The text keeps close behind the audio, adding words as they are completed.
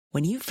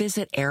When you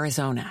visit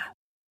Arizona,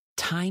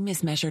 time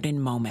is measured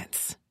in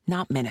moments,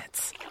 not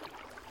minutes.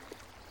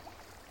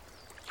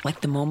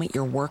 Like the moment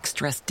your work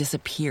stress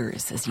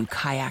disappears as you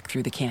kayak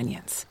through the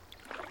canyons.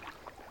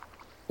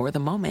 Or the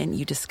moment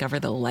you discover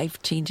the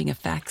life-changing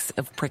effects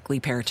of prickly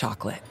pear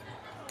chocolate.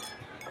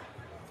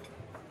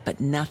 But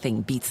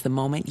nothing beats the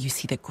moment you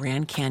see the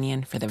Grand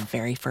Canyon for the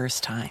very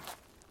first time.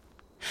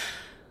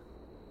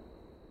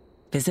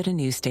 Visit a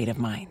new state of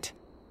mind.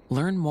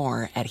 Learn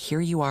more at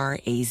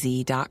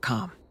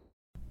hereyouareaz.com.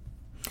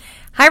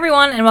 Hi,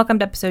 everyone, and welcome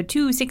to episode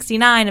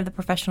 269 of the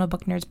Professional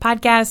Book Nerds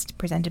podcast,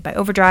 presented by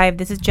Overdrive.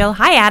 This is Jill.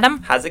 Hi,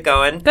 Adam. How's it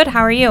going? Good. How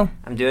are you?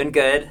 I'm doing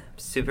good.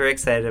 Super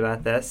excited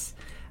about this.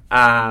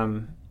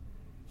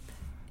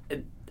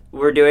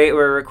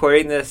 We're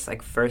recording this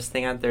like first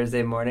thing on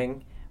Thursday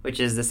morning, which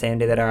is the same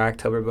day that our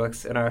October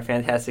books and our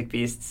Fantastic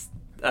Beasts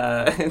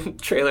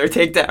trailer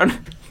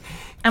takedown.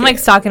 I'm like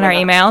stalking our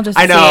email just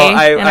to see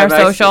and our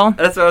social.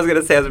 That's what I was going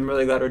to say. I'm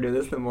really glad we're doing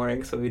this in the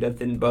morning so we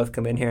didn't both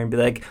come in here and be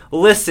like,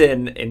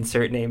 listen,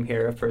 insert name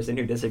here of person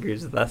who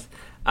disagrees with us.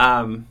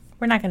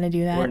 We're not going to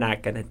do that. We're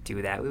not going to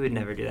do that. We would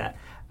never do that.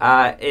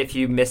 If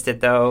you missed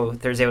it, though,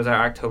 Thursday was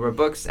our October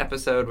Books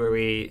episode where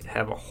we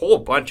have a whole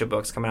bunch of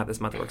books coming out this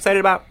month that we're excited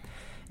about.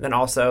 And then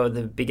also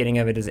the beginning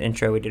of it is an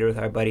intro we did with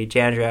our buddy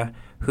Jandra,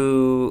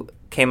 who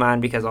came on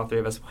because all three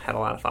of us had a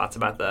lot of thoughts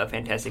about the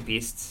Fantastic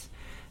Beasts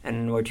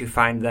and where to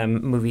find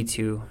them movie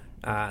to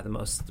the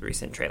most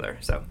recent trailer.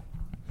 So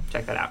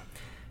check that out.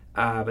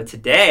 But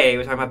today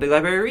we're talking about Big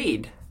Library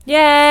Read.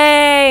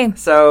 Yay!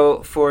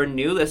 So for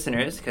new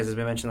listeners, because as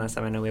we mentioned last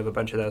time, I know we have a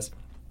bunch of those,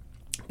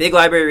 Big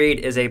Library Read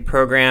is a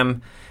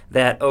program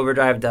that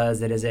Overdrive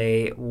does that is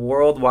a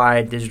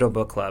worldwide digital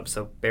book club.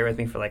 So bear with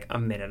me for like a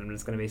minute. I'm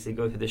just going to basically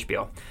go through the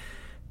spiel.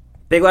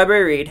 Big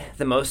Library Read,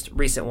 the most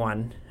recent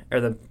one,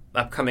 or the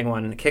upcoming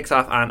one, kicks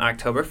off on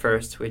October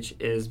 1st, which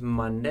is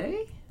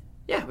Monday.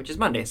 Yeah, which is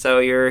Monday. So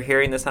you're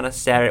hearing this on a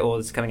Saturday. Well,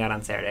 it's coming out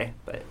on Saturday,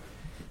 but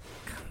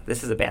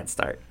this is a bad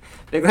start.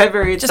 Big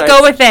Library Read starts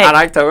go with it. On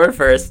October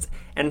 1st.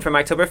 And from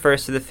October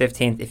 1st to the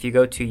 15th, if you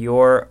go to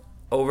your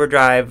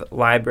Overdrive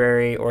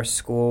library or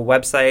school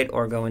website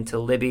or go into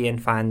Libby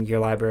and find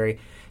your library,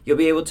 you'll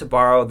be able to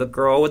borrow The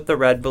Girl with the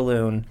Red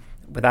Balloon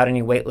without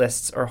any wait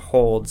lists or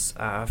holds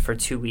for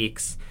 2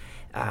 weeks.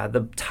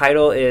 The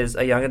title is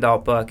a young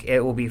adult book.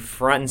 It will be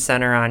front and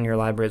center on your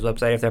library's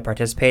website if they're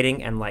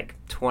participating, and like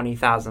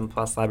 20,000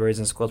 plus libraries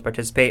and schools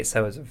participate,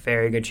 so it's a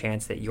very good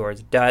chance that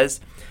yours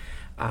does.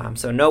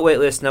 So no wait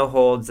list, no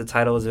holds. The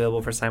title is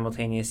available for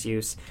simultaneous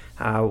use.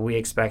 We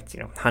expect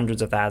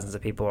hundreds of thousands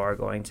of people are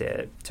going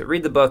to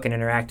read the book and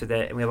interact with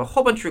it, and we have a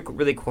whole bunch of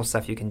really cool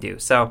stuff you can do.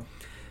 So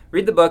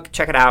read the book,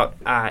 check it out.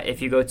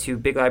 If you go to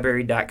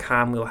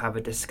biglibrary.com, we'll have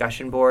a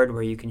discussion board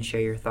where you can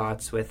share your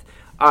thoughts with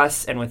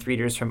us and with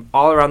readers from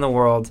all around the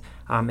world,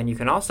 and you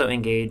can also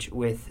engage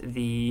with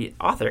the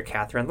author,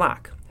 Katherine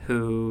Locke,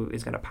 who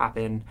is going to pop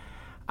in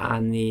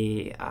on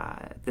the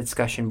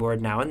discussion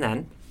board now and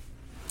then,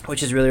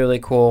 which is really, really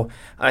cool.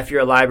 If you're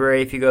a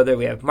library, if you go there,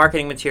 we have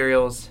marketing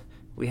materials,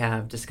 we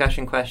have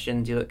discussion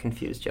questions. You look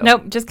confused, Jill.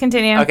 Nope, just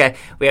continue. Okay,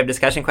 we have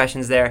discussion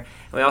questions there.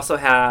 And we also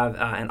have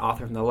an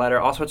author from the letter,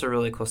 all sorts of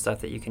really cool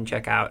stuff that you can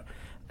check out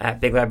at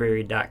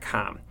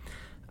biglibrary.com.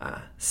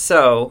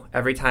 So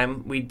every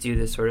time we do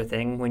this sort of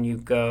thing, when you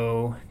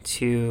go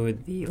to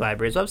the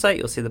library's website,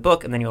 you'll see the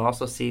book, and then you'll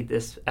also see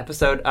this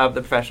episode of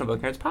the Professional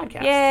Book Nerds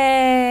podcast.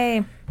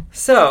 Yay!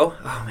 So,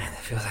 oh man, that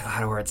feels like a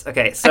lot of words.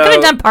 Okay, so I could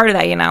have done part of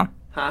that,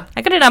 Huh?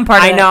 I could have done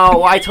part of it. I know.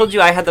 Well, I told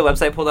you I had the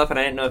website pulled up, and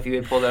I didn't know if you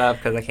had pulled it up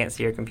because I can't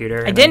see your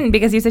computer. I didn't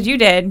because you said you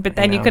did, but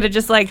then you could have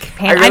just like...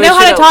 I know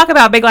how to talk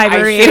about Big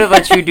Library. I should have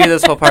let you do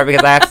this whole part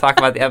because I have to talk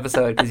about the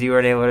episode because you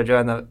weren't able to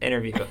join the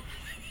interview.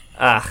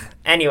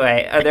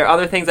 Anyway, are there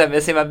other things I'm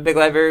missing about Big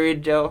Library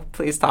Read, Joe?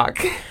 Please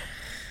talk.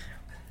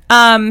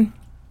 No,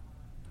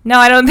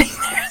 I don't think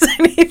there's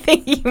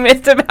anything you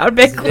missed about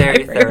Big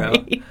Library. Very thorough.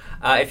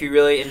 If you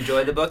really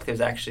enjoy the book, there's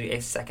actually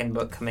a second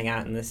book coming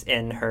out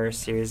in her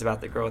series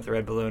about the girl with the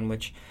red balloon,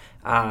 which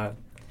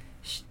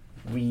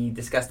we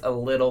discussed a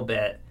little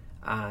bit.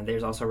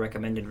 There's also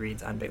recommended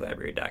reads on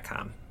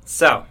biglibrary.com.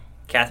 So,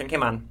 Katherine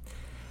came on.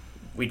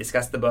 We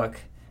discussed the book.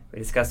 We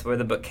discussed where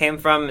the book came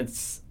from.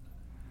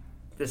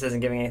 This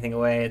isn't giving anything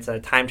away. It's a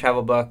time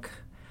travel book.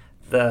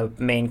 The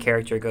main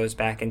character goes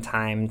back in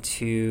time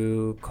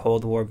to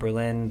Cold War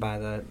Berlin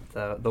by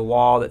the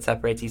wall that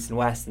separates East and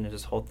West, and there's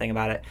this whole thing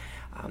about it.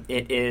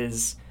 It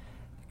is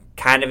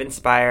kind of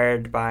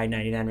inspired by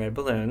 99 Red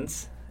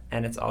Balloons,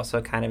 and it's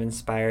also kind of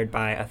inspired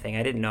by a thing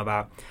I didn't know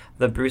about.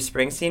 The Bruce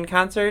Springsteen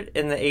concert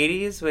in the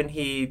 80s when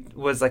he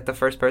was like the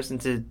first person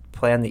to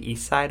play on the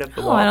east side of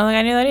the wall. I don't think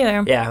I knew that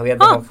either. Yeah, we had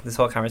this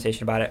whole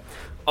conversation about it.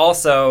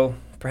 Also,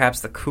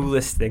 perhaps the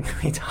coolest thing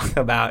we talk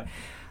about,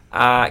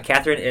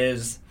 Katherine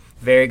is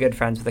very good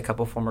friends with a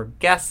couple former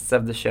guests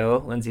of the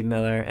show, Lindsay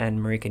Miller and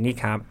Marika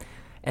Niekamp,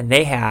 and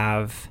they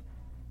have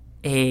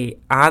a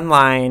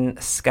online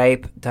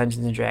Skype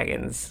Dungeons and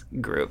Dragons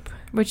group,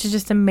 which is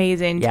just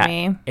amazing to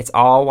me. It's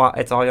all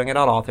young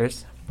adult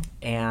authors,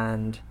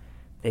 and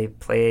They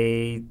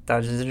play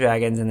Dungeons &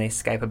 Dragons, and they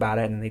Skype about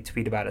it, and they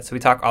tweet about it. So we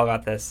talk all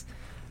about this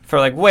for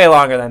like way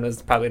longer than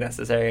was probably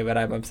necessary, but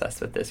I'm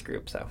obsessed with this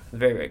group, so it's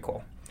very, very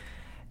cool.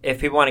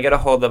 If people want to get a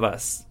hold of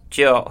us,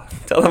 Jill,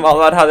 tell them all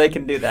about how they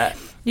can do that.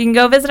 You can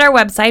go visit our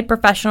website,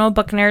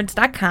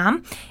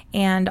 professionalbooknerds.com,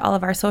 and all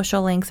of our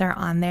social links are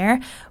on there.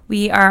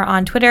 We are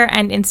on Twitter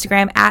and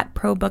Instagram at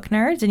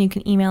ProBookNerds, and you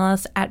can email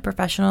us at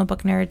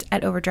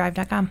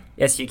professionalbooknerds@overdrive.com.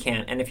 Yes, you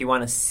can. And if you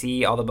want to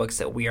see all the books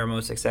that we are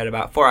most excited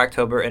about for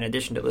October, in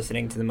addition to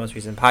listening to the most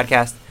recent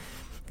podcast,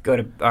 go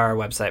to our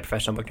website,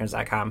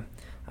 professionalbooknerds.com.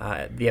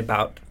 The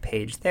About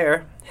page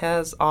there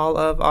has all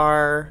of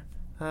our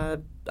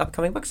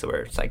upcoming books that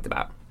we're psyched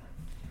about.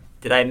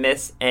 Did I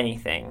miss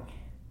anything?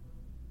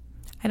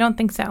 I don't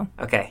think so.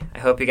 Okay, I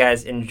hope you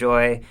guys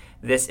enjoy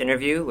this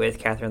interview with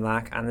Katherine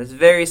Locke on this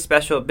very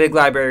special Big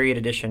Library Read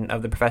edition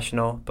of the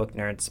Professional Book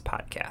Nerds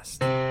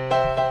podcast.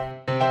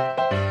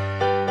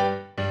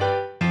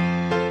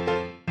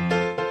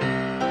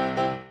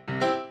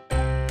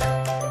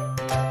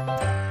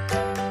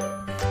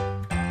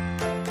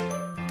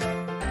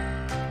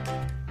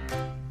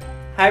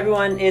 Hi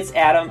everyone, it's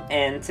Adam,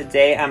 and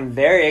today I'm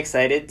very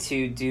excited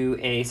to do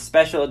a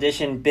special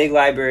edition Big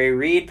Library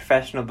Read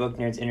Professional Book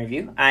Nerds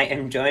interview. I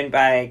am joined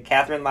by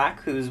Katherine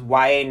Locke, whose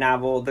YA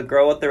novel, The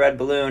Girl with the Red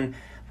Balloon,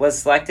 was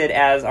selected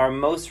as our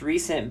most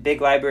recent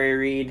Big Library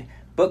Read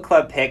book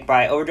club pick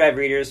by Overdrive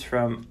readers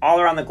from all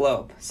around the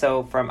globe.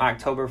 So from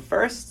October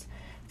 1st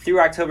through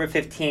October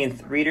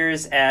 15th,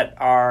 readers at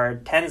our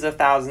tens of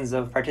thousands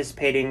of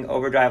participating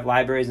Overdrive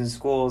libraries and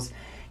schools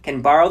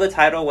can borrow the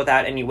title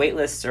without any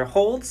waitlists or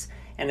holds,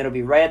 and it'll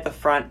be right at the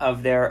front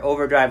of their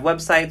Overdrive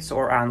websites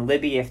or on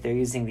Libby if they're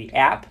using the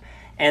app.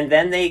 And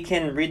then they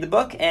can read the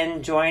book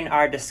and join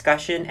our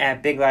discussion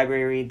at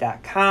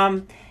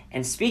biglibraryread.com.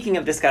 And speaking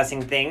of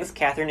discussing things,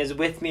 Katherine is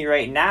with me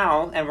right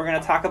now, and we're going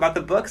to talk about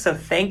the book. So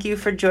thank you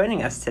for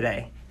joining us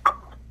today.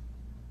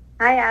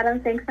 Hi,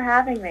 Adam. Thanks for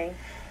having me.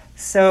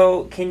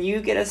 So can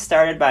you get us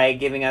started by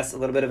giving us a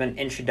little bit of an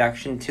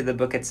introduction to the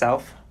book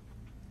itself?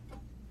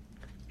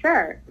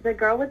 Sure. The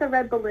Girl with the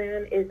Red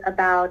Balloon is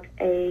about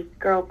a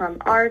girl from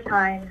our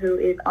time who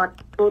is on a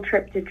school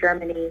trip to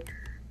Germany,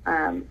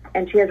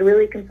 and she has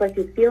really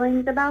conflicted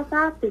feelings about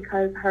that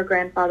because her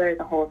grandfather is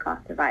a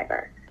Holocaust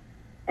survivor.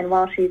 And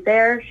while she's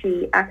there,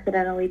 she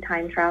accidentally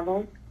time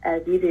travels,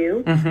 as you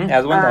do. Mm-hmm,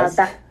 as one does.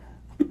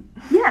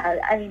 Yeah,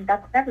 I mean,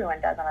 that's what everyone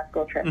does on a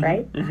school trip, mm-hmm,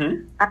 right?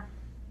 Mm-hmm.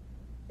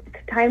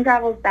 Time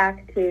travels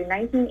back to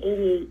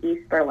 1988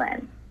 East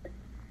Berlin.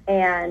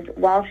 And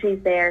while she's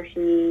there,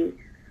 she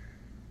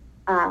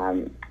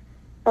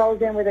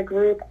falls in with a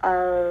group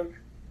of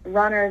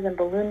runners and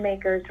balloon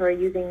makers who are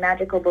using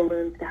magical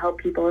balloons to help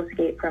people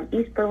escape from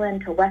East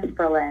Berlin to West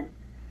Berlin.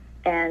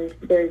 And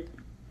there's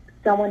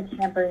someone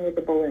tampering with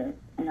the balloons,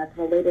 and that's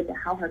related to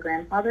how her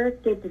grandfather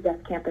escaped a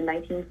death camp in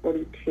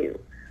 1942.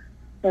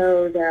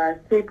 So there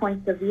are 3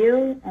 points of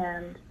view,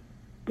 and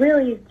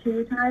really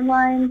 2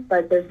 timelines,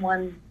 but there's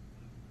one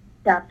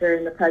chapter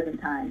in the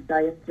present time, so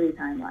I guess 3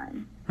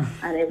 timelines.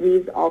 And it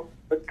weaves all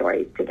the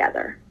stories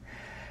together.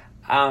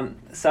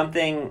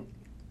 Something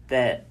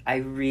that I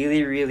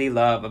really, really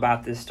love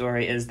about this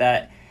story is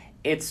that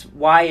it's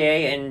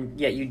YA, and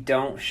yet you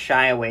don't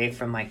shy away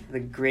from like the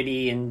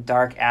gritty and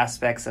dark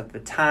aspects of the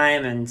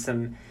time and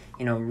some,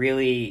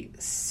 really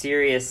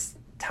serious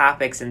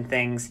topics and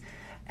things.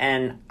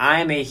 And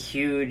I'm a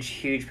huge,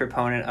 huge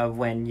proponent of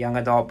when young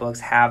adult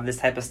books have this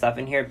type of stuff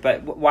in here.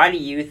 But why do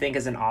you think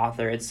as an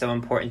author it's so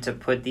important to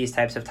put these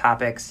types of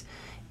topics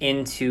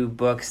into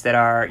books that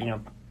are,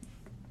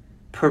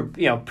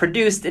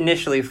 produced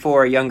initially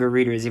for younger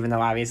readers, even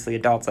though obviously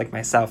adults like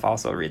myself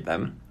also read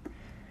them?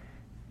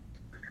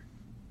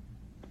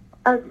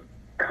 A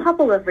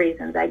couple of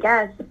reasons, I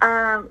guess.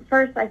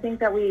 First, I think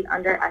that we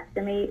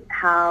underestimate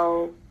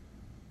how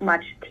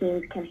much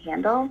teens can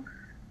handle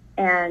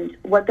and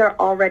what they're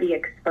already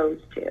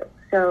exposed to.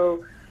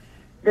 So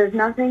there's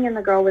nothing in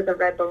The Girl with the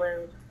Red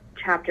Balloon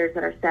chapters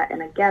that are set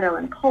in a ghetto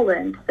in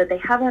Poland that they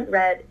haven't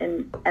read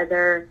in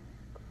other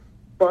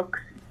books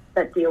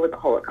that deal with the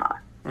Holocaust.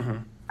 Mm-hmm.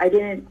 I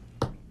didn't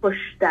push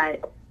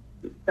that,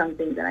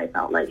 something that I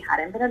felt like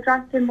hadn't been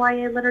addressed in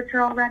YA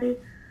literature already.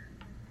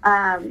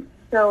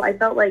 So I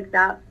felt like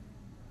that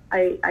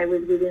I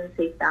was within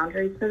safe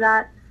boundaries for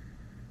that.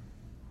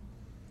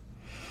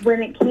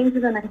 When it came to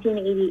the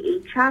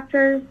 1988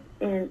 chapters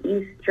in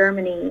East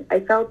Germany,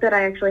 I felt that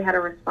I actually had a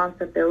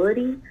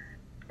responsibility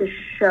to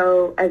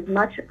show as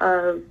much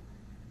of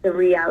the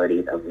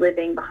realities of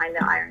living behind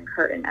the Iron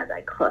Curtain as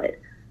I could,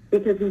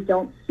 because we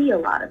don't see a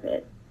lot of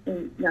it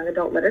in young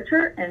adult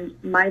literature, and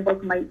my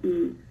book might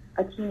be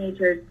a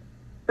teenager's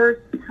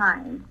first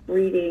time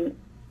reading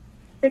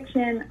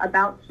fiction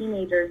about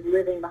teenagers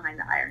living behind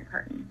the Iron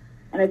Curtain.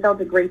 And I felt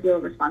a great deal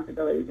of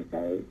responsibility to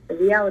say the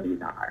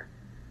realities are,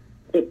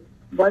 it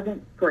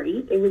wasn't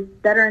great. It was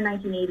better in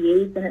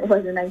 1988 than it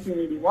was in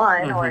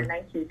 1981 mm-hmm. or in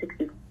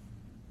 1960.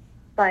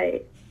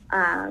 But,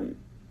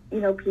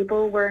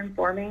 people were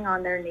informing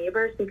on their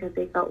neighbors because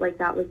they felt like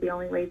that was the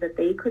only way that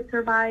they could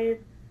survive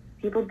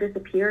people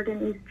disappeared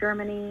in East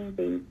Germany.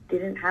 They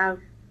didn't have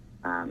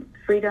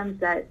freedoms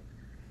that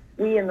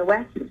we in the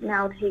West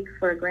now take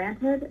for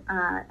granted,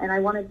 and I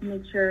wanted to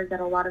make sure that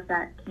a lot of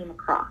that came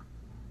across.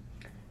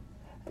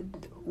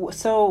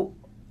 So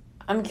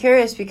I'm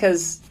curious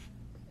because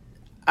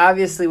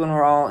obviously when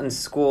we're all in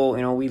school,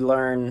 we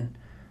learn,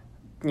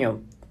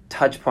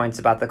 touch points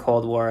about the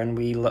Cold War, and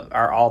we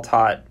are all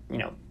taught,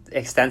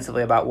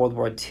 extensively about World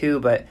War II.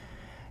 But,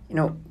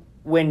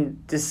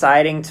 when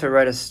deciding to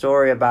write a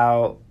story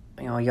about,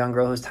 a young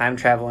girl who's time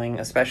traveling,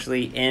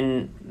 especially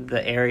in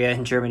the area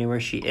in Germany where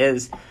she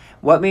is,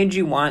 what made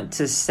you want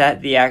to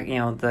set the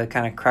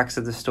kind of crux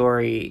of the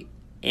story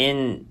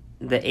in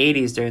the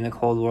 80s during the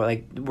Cold War?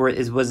 Like,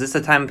 was this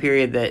a time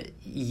period that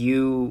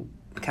you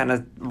kind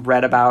of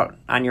read about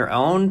on your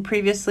own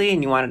previously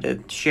and you wanted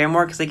to share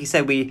more? Because like you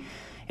said,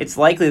 it's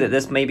likely that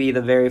this may be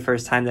the very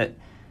first time that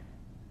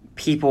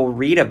people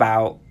read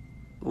about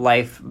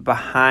life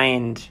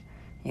behind,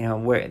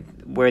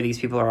 where these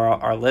people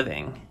are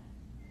living.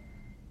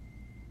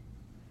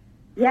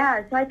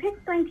 Yeah, so I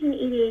picked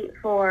 1988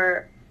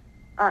 for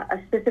a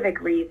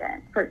specific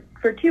reason,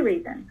 for two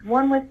reasons.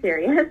 One was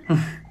serious,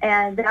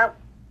 and that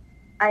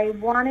I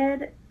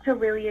wanted to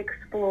really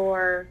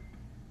explore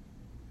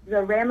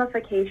the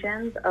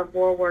ramifications of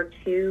World War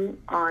II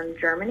on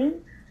Germany,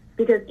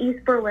 because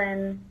East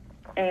Berlin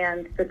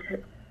and the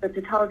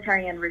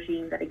totalitarian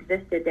regime that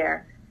existed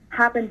there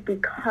happened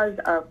because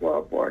of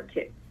World War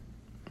II.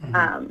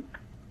 Mm-hmm.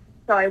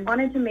 So I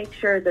wanted to make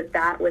sure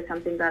that was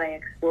something that I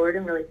explored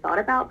and really thought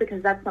about,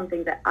 because that's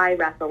something that I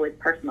wrestle with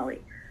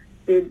personally.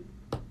 Did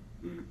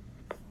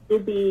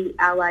the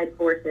Allied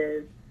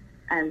forces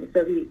and the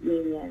Soviet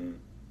Union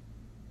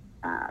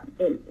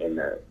in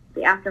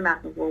the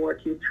aftermath of World War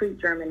II treat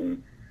Germany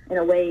in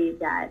a way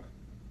that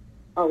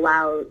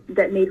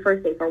made for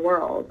a safer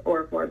world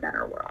or for a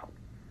better world?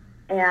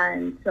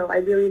 And so I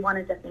really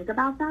wanted to think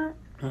about that.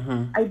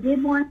 Mm-hmm. I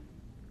did want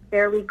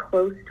fairly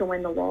close to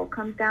when the wall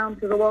comes down.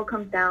 So the wall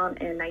comes down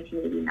in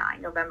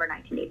November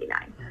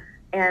 1989.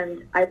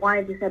 And I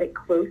wanted to set it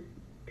close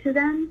to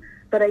then,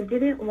 but I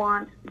didn't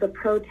want the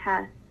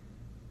protests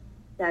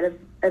that have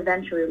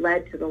eventually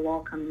led to the wall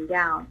coming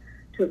down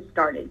to have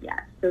started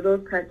yet. So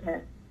those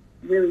protests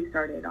really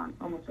started on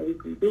almost a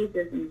weekly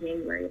basis in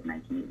January of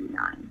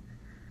 1989.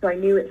 So I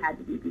knew it had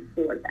to be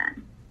before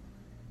then.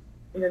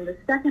 And then the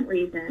second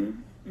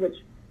reason, which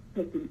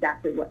takes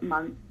exactly what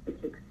month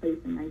it takes place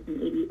in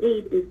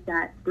 1988, is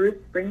that Bruce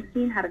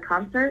Springsteen had a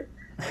concert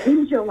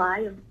in July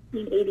of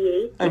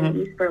 1988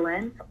 in East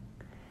Berlin,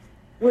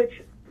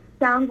 which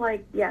sounds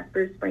like, yes,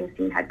 Bruce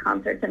Springsteen had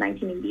concerts in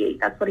 1988.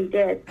 That's what he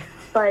did.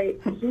 But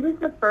he was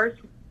the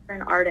first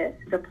Western artist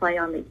to play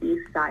on the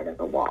east side of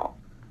the wall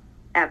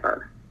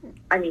ever.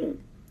 I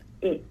mean,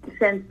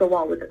 since the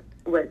wall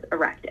was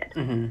erected.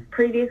 Mm-hmm.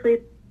 Previously,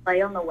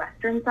 play on the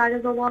western side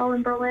of the wall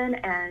in Berlin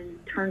and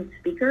turn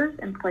speakers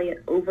and play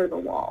it over the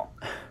wall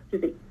to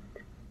the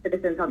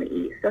citizens on the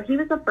east. So he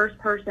was the first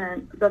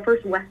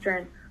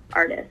Western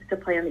artist to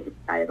play on the east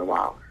side of the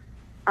wall.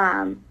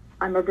 I'm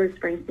a Bruce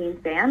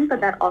Springsteen fan,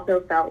 but that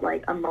also felt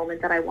like a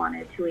moment that I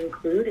wanted to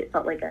include. It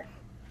felt like an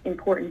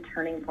important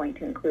turning point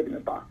to include in the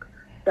book.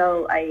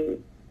 So I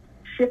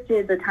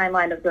shifted the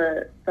timeline of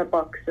the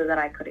book so that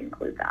I could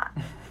include that.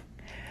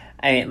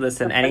 I mean,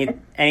 listen,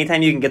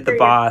 anytime you can get the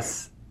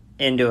boss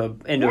into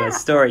a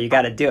story, you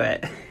got to do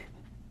it.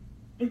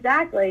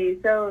 Exactly.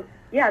 So,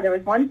 yeah, there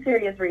was one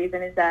serious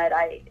reason, is that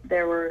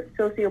there were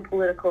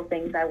socio-political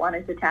things I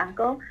wanted to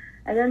tackle,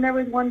 and then there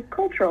was one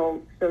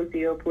cultural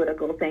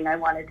socio-political thing I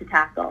wanted to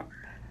tackle.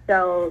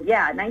 So,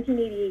 yeah,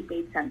 1988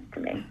 made sense to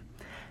me.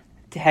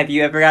 Have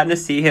you ever gotten to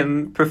see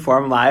him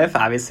perform live?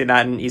 Obviously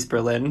not in East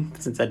Berlin,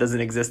 since that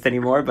doesn't exist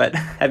anymore, but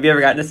have you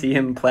ever gotten to see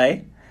him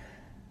play?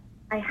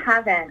 I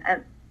haven't.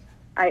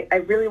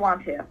 I really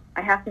want to.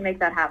 I have to make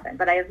that happen,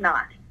 but I have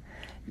not.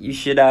 You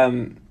should,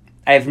 I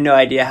have no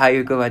idea how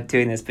you go about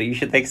doing this, but you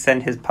should,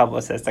 send his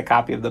publicist a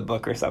copy of the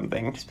book or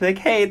something. Just be like,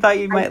 hey, I thought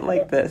you might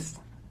like this.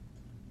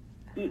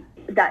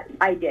 That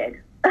I did.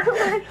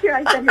 Last year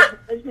I sent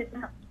his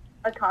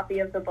a copy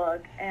of the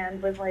book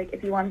and was like,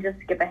 if you want to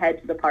just skip ahead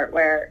to the part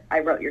where I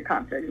wrote your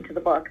concert into the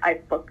book, I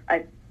put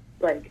a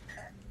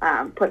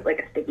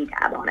sticky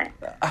tab on it.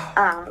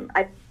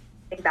 I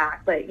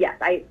back, but yes,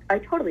 I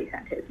totally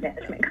sent his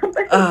management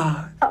company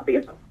copy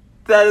of it.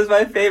 That is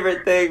my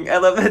favorite thing. I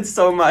love it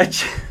so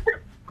much.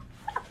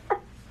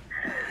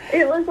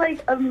 It was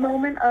like a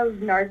moment of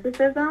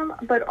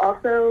narcissism, but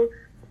also,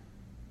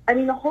 I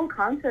mean, the whole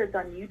concert's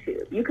on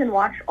YouTube. You can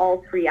watch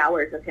all 3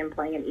 hours of him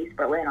playing in East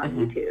Berlin on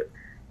YouTube.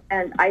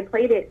 And I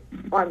played it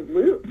on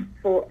loop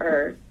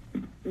for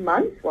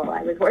months while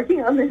I was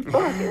working on this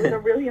book. It was a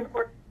really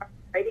important part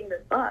of writing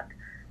this book.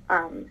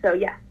 So,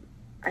 yeah,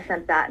 I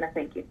sent that and a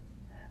thank you.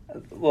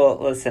 Well,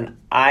 listen,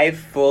 I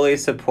fully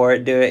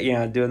support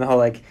doing the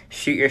whole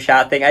shoot your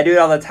shot thing. I do it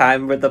all the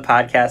time with the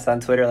podcast on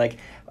Twitter.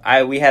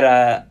 We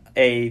had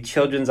a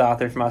children's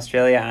author from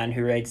Australia on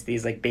who writes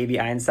these baby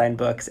Einstein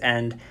books,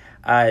 and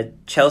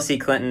Chelsea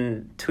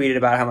Clinton tweeted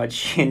about how much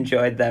she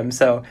enjoyed them.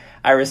 So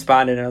I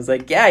responded and I was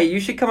like, yeah, you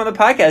should come on the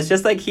podcast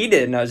just like he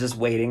did. And I was just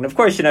waiting. And of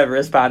course, she never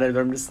responded, but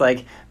I'm just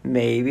like,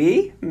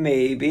 maybe.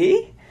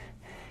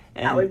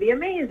 And that would be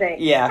amazing.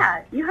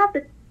 Yeah. You have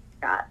to.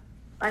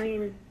 I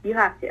mean, you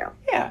have to.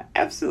 Yeah,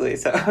 absolutely.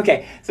 So,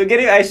 okay. So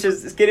getting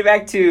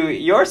back to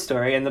your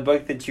story and the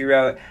book that you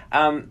wrote,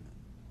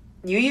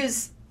 you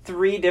use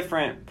 3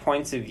 different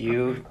points of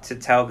view to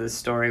tell this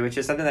story, which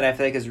is something that I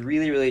feel like is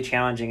really, really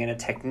challenging, and a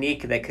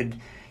technique that could,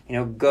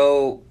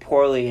 go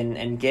poorly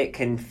and get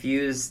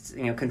confuse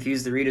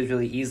the readers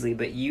really easily.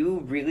 But you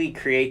really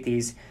create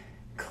these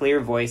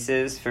clear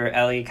voices for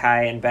Ellie,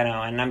 Kai, and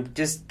Benno. And I'm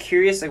just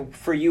curious, like,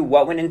 for you,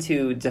 what went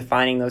into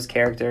defining those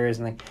characters,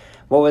 and like,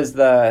 what was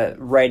the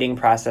writing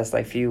process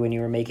like for you when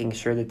you were making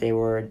sure that they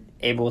were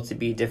able to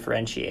be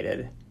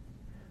differentiated?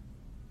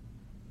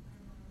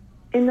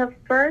 In the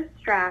first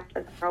draft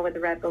of The Girl with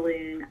the Red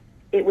Balloon,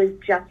 it was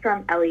just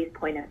from Ellie's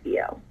point of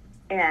view,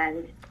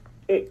 and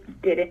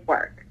it didn't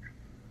work.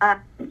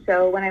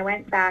 So when I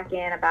went back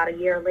in about a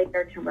year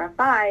later to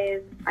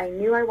revise, I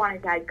knew I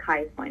wanted to add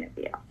Kai's point of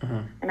view. Mm-hmm.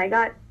 And I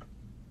got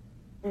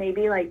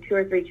maybe like 2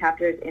 or 3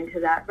 chapters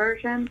into that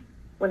version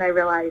when I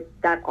realized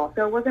that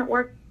also wasn't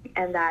working,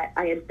 and that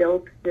I had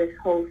built this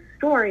whole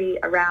story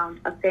around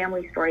a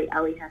family story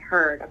Ellie had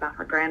heard about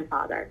her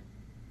grandfather,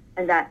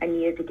 and that I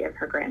needed to give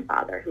her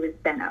grandfather, who is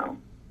Benno,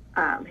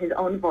 his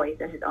own voice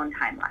and his own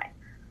timeline.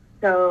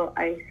 So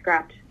I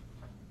scrapped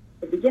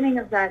the beginning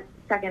of that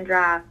second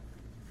draft,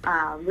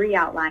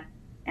 re-outlined,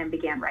 and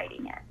began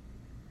writing it.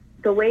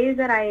 The way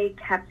that I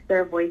kept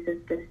their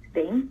voices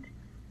distinct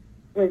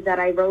was that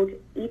I wrote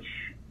each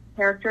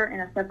character in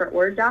a separate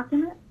Word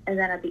document, and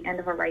then at the end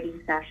of a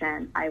writing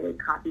session, I would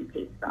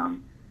copy-paste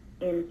them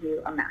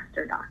into a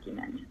master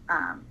document,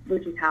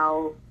 which is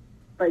how,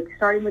 like,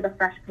 starting with a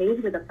fresh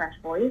page with a fresh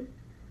voice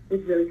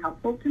was really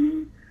helpful to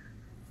me.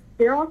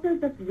 They're also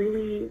just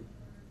really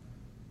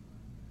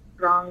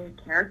strong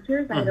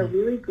characters. I had a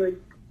really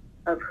good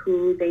of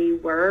who they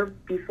were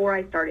before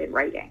I started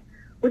writing,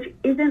 which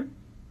isn't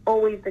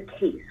always the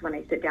case when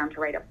I sit down to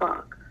write a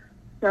book.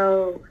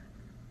 So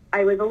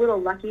I was a little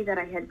lucky that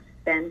I had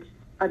spent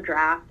a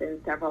draft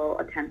and several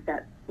attempts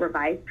at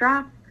revised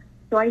drafts.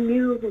 So I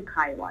knew who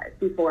Kai was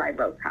before I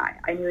wrote Kai.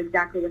 I knew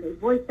exactly what his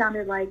voice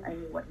sounded like. I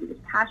knew what he was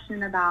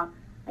passionate about.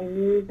 I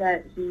knew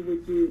that he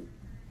would do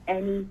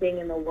anything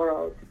in the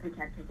world to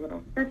protect his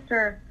little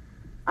sister.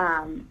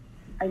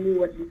 I knew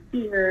what he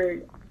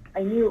feared.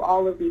 I knew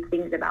all of these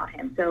things about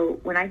him. So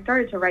when I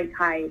started to write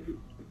Kai,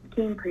 he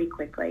came pretty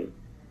quickly.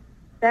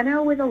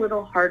 Benno was a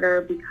little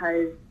harder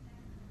because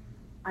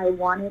I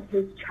wanted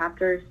his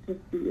chapters to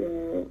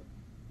feel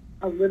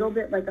a little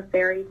bit like a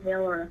fairy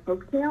tale or a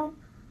folk tale.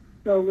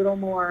 So a little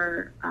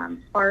more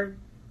sparse,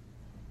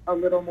 a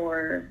little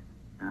more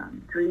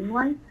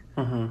dreamlike.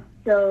 Mm-hmm.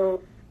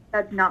 So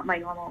that's not my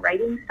normal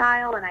writing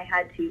style, and I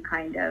had to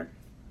kind of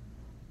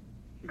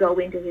go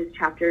into his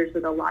chapters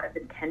with a lot of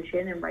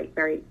intention and write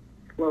very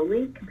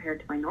slowly compared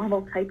to my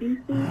normal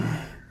typing speed.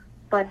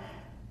 But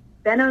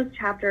Benno's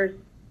chapters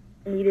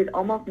needed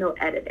almost no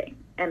editing,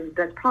 and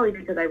that's probably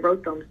because I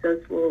wrote them so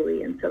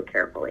slowly and so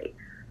carefully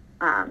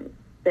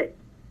that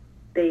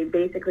they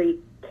basically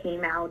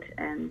came out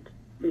and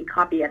we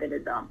copy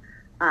edited them.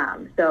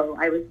 So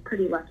I was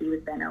pretty lucky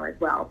with Benno as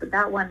well. But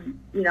that one,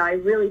 I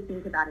really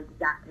think about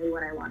exactly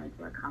what I wanted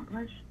to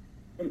accomplish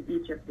in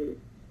each of these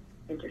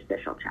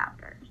interstitial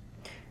chapters.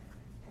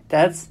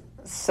 That's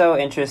so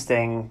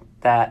interesting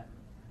that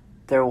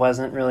there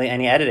wasn't really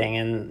any editing.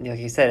 And like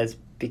you said, it's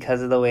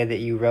because of the way that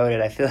you wrote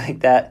it. I feel like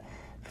that,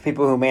 for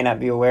people who may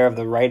not be aware of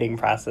the writing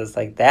process,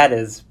 like that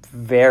is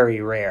very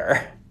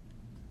rare.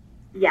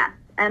 Yes.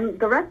 And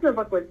the rest of the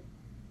book was,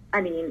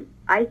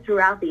 I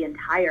threw out the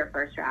entire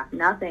first draft.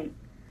 Nothing,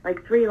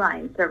 like 3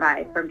 lines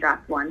survived from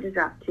draft 1 to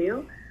draft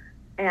 2.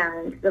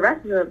 And the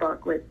rest of the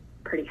book was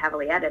pretty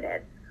heavily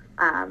edited.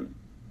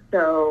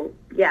 So,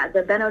 yeah,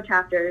 the Benno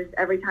chapters,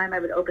 every time I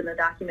would open the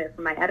document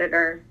from my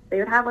editor, they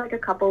would have like a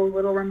couple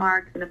little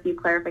remarks and a few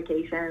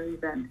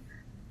clarifications. And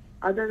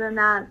other than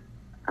that,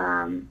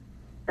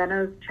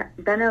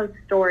 Benno's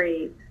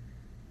story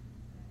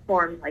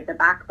forms like the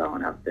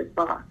backbone of this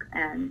book.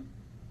 And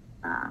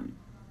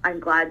I'm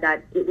glad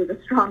that it was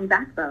a strong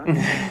backbone.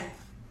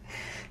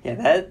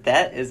 Yeah,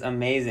 that is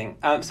amazing.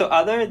 So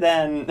other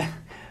than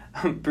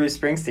Bruce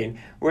Springsteen,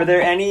 were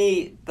there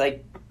any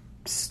like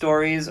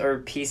stories or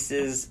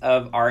pieces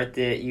of art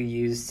that you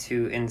used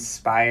to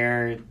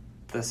inspire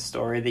the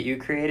story that you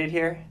created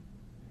here?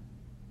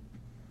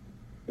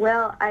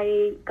 Well,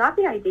 I got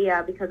the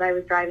idea because I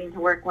was driving to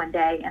work one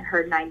day and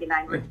heard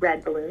 99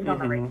 Red Balloons on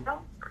the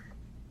radio.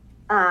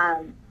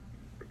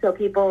 So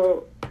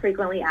people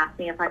frequently ask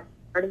me if I've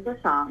heard of the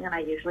song, and I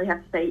usually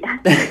have to say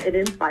yes. It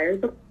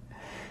inspires them.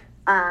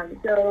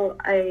 So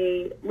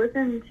I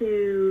listened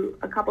to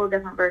a couple of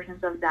different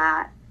versions of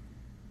that.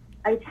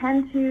 I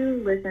tend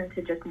to listen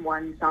to just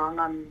one song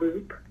on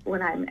loop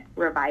when I'm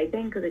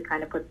revising because it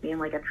kind of puts me in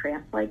like a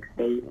trance-like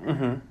state.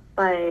 Mm-hmm.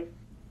 But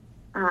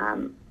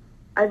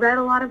I read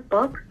a lot of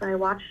books. I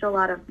watched a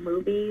lot of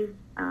movies.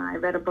 I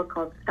read a book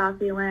called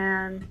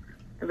Stasiland.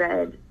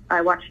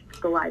 I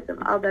watched The Lives of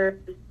Others.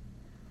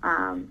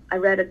 I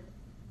read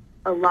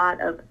a lot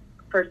of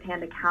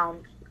firsthand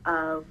accounts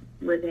of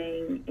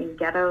living in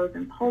ghettos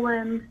in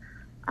Poland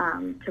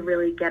to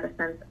really get a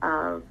sense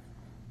of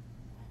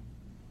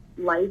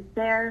life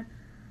there.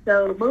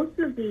 So most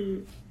of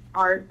the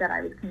art that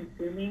I was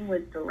consuming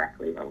was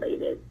directly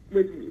related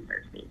with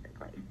research,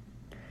 basically.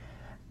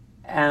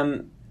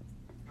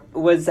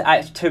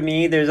 To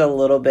me, there's a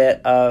little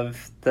bit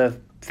of the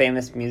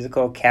famous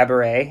musical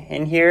Cabaret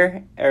in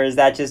here, or is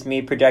that just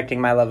me projecting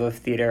my love of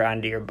theater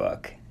onto your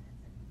book?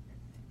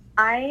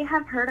 I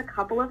have heard a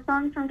couple of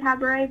songs from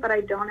Cabaret, but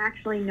I don't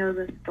actually know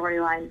the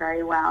storyline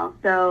very well.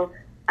 So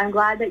I'm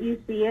glad that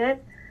you see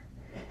it,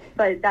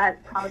 but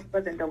that probably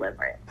wasn't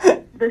deliberate.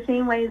 The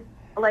same way,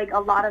 like a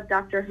lot of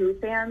Doctor Who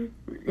fans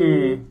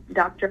see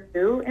Doctor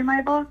Who in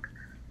my book,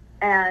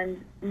 and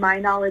my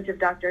knowledge of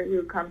Doctor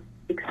Who comes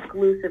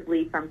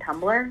exclusively from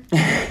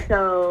Tumblr,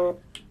 so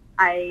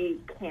I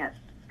can't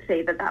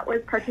say that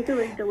was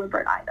particularly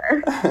deliberate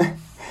either.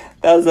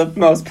 That was the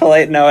most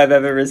polite no I've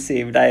ever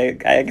received. I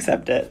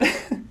accept it.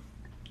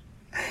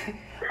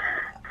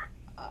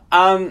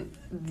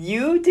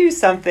 You do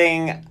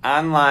something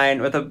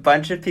online with a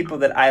bunch of people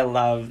that I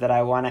love that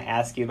I want to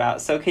ask you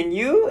about. So can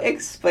you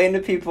explain to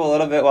people a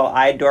little bit while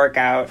I dork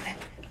out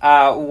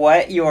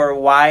what your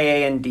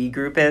YA and D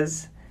group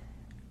is?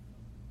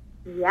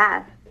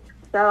 Yes.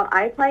 So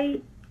I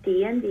play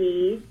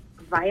D&D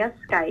via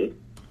Skype.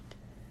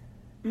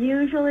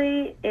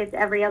 Usually it's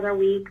every other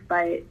week,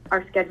 but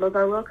our schedules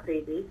are a little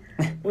crazy,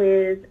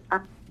 with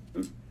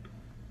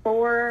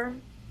 4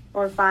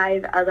 or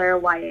 5 other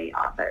YA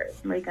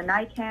authors, Marika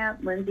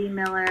Nijkamp, Lindsay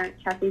Miller,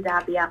 Chessie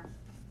Zappia,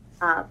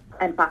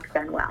 and Fox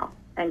Benwell,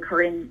 and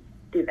Corinne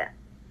Duvin.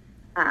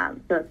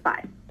 So it's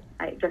 5.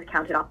 I just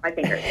counted off my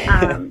fingers.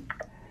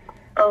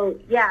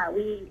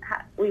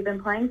 We've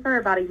been playing for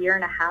about a year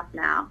and a half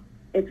now.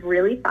 It's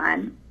really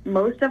fun.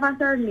 Most of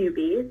us are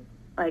newbies.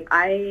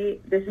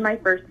 This is my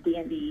first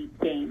D&D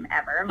game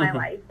ever in my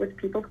life, which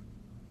people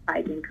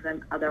surprising because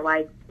I'm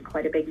otherwise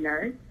quite a big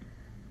nerd.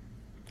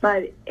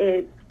 But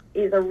it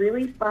is a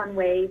really fun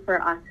way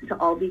for us to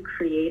all be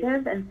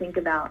creative and think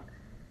about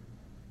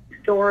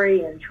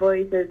story and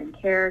choices and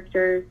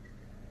characters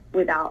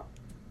without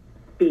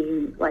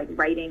being like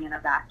writing in a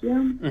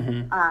vacuum.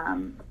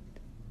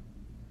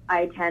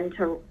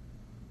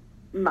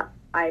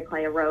 I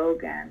play a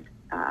rogue, and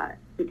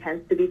he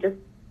tends to be just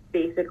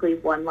basically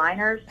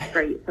one-liners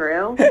straight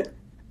through.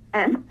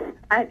 And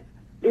that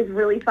is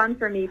really fun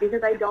for me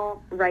because I don't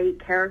write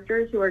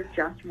characters who are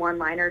just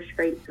one-liners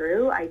straight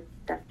through.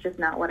 That's just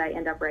not what I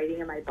end up writing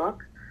in my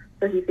book.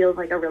 So he feels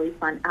like a really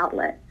fun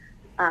outlet.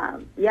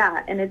 And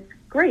it's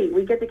great.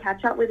 We get to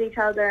catch up with each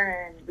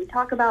other, and we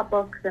talk about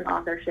books and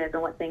authorship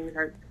and what things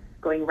are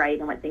going right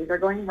and what things are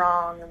going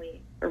wrong, and we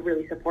are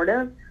really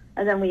supportive.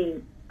 And then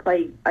we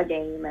play a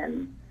game,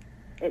 and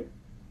it's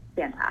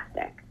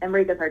fantastic. And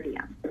Rika's our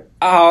DM.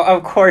 Oh,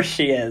 of course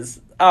she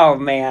is. Oh,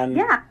 man.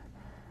 Yeah,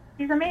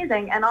 she's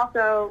amazing. And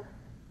also,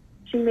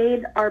 she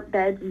made our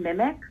beds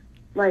mimics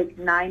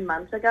 9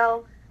 months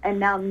ago, and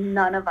now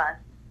none of us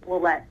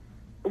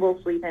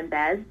will sleep in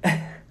bed.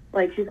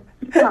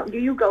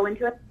 You go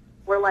into it,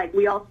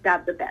 we all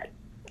stabbed the bed.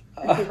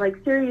 And she's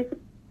like, seriously?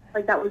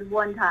 That was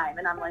one time.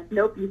 And I'm like,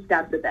 nope, you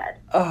stabbed the bed.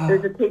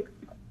 There's a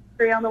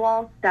tapestry on the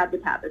wall, stab the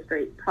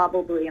tapestry.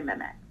 Probably a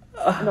mimic.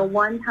 And the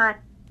one time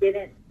I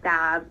didn't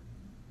stab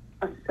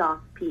a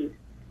soft piece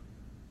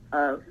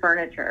of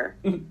furniture,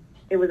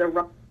 it was a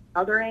rough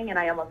othering, and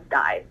I almost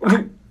died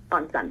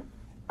on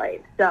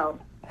Sunday. So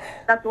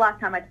that's the last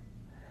time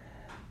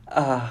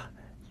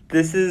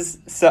this is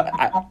so...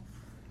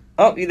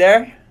 you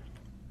there?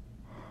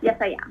 Yes,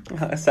 I am.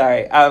 Oh,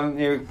 sorry.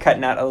 You're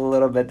cutting out a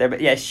little bit there. But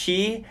yeah,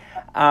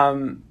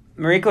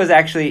 Marika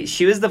was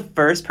she was the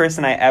first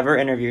person I ever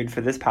interviewed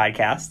for this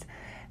podcast.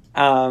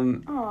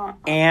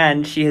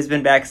 And she has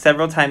been back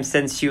several times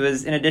since. She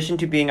was, in addition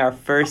to being our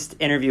first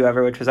interview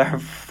ever, which was our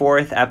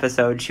 4th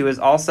episode, she was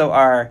also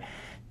our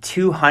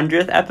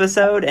 200th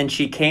episode, and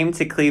she came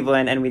to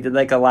Cleveland, and we did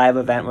a live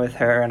event with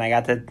her, and I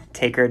got to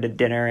take her to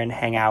dinner and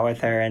hang out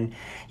with her, and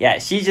yeah,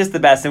 she's just the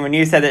best. And when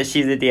you said that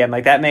she's a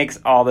DM, that makes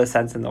all the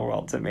sense in the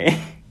world to me.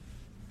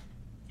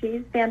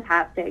 She's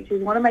fantastic.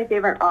 She's one of my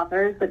favorite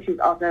authors, but she's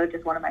also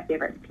just one of my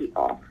favorite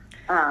people.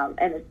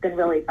 And it's been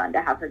really fun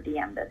to have her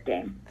DM this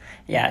game.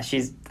 Yeah,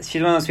 she's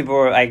one of those people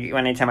where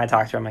anytime I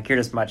talk to her, I'm like, you're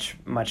just much,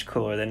 much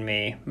cooler than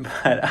me.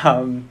 But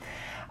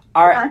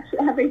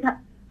every time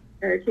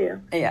her too.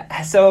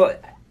 Yeah. So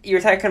you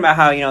were talking about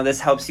how,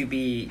 this lets you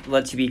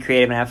be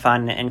creative and have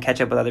fun and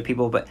catch up with other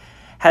people. But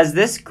has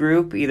this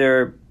group,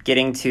 either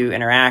getting to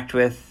interact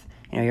with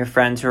your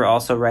friends who are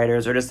also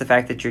writers, or just the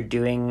fact that you're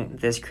doing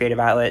this creative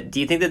outlet,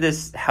 do you think that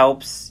this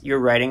helps your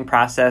writing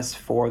process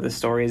for the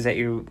stories that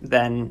you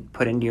then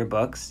put into your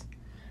books?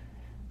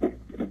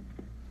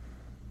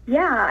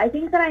 Yeah, I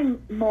think that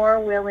I'm more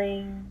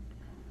willing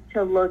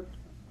to look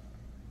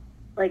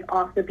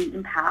off the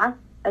beaten path.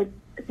 I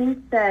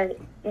think that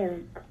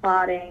in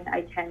plotting,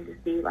 I tend to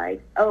see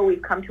like, oh,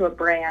 we've come to a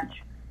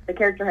branch. The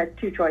character has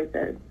two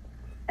choices.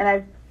 And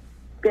I've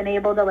been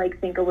able to like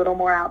think a little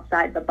more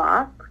outside the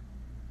box.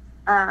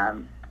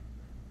 And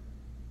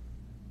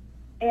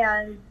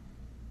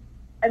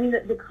I mean,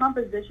 the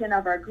composition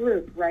of our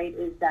group, right,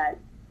 is that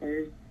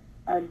there's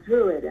a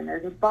druid and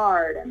there's a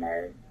bard and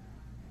there's,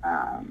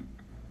 I'm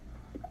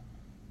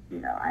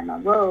a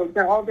rogue.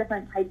 They're all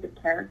different types of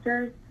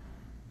characters.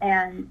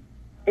 And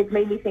it's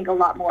made me think a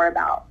lot more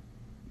about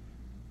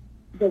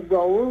the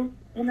roles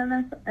in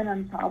an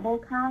ensemble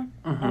cast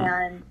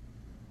and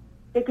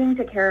sticking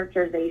to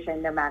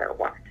characterization no matter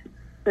what.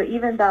 So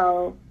even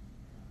though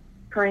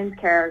Corinne's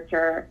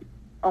character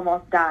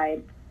almost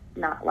died,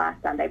 not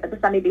last Sunday, but the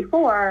Sunday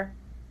before,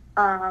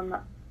 and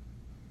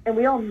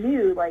we all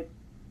knew like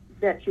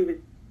that she was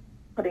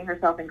putting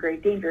herself in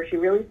great danger, she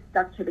really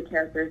stuck to the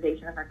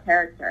characterization of her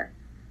character.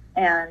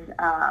 And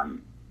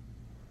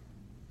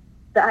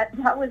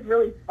that was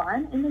really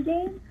fun in the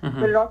game,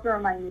 but it also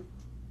reminded me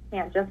you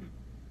can't just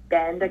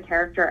bend a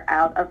character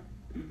out of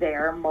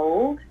their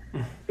mold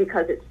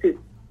because it suits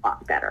a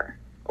lot better,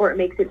 or it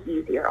makes it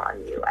easier on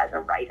you as a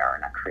writer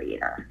and a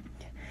creator.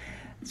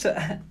 So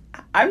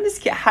I'm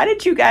just curious, how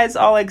did you guys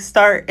all like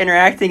start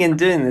interacting and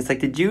doing this? Like,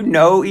 did you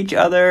know each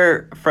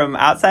other from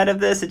outside of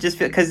this? It just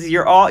because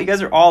you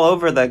guys are all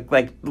over the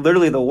like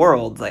literally the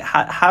world. Like,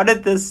 how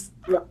did this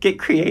get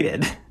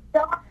created?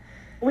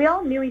 We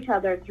all knew each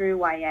other through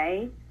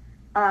YA,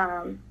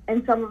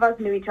 and some of us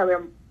knew each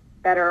other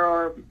better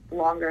or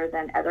longer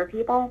than other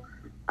people.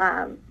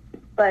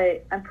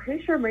 But I'm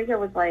pretty sure Marika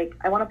was like,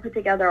 I want to put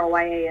together a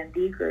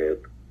YA&D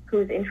group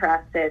who's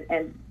interested,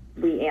 and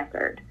we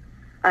answered.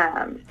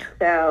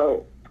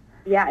 So,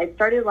 yeah, it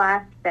started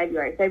last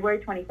February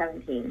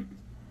 2017.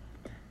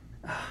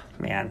 Oh,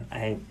 man,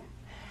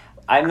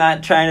 I'm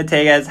not trying to tell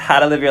you guys how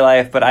to live your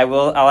life, but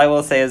all I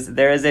will say is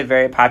there is a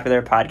very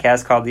popular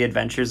podcast called The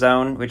Adventure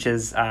Zone, which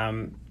is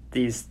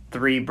these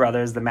three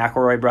brothers, the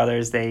McElroy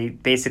brothers. They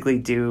basically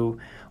do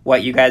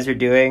what you guys are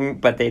doing,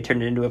 but they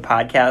turned it into a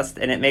podcast,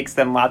 and it makes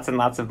them lots and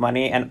lots of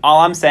money. And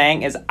all I'm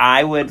saying is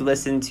I would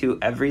listen to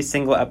every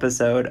single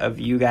episode of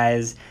you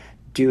guys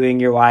doing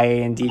your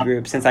YA&D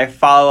group. Since I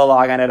follow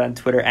along on it on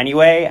Twitter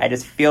anyway, I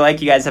just feel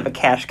like you guys have a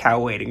cash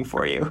cow waiting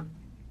for you.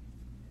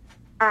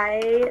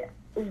 I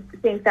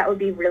think that would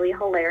be really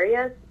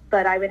hilarious,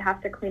 but I would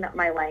have to clean up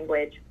my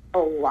language a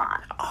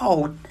lot.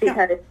 Oh,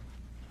 because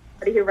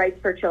somebody who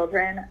writes for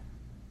children,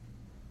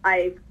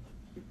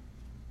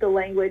 the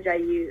language I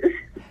use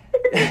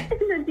in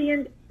the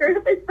D&D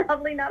group is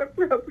probably not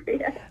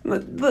appropriate.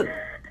 Look,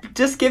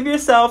 just give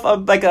yourself a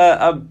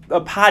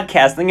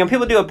podcast. You know,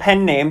 people do a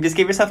pen name. Just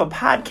give yourself a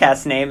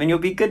podcast name, and you'll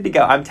be good to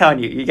go. I'm telling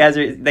you, you guys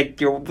are like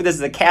this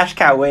is a cash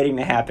cow waiting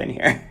to happen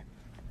here.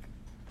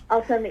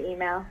 I'll send the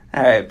email.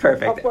 All right,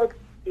 perfect.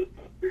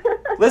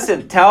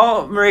 Listen,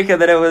 tell Marika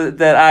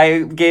that I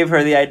gave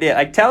her the idea.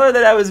 Like, tell her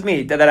that that was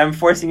me, that I'm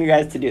forcing you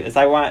guys to do this.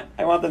 I want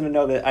them to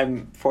know that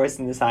I'm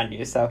forcing this on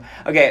you. So,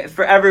 okay,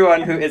 for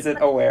everyone who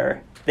isn't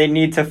aware, they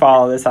need to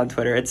follow this on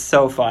Twitter. It's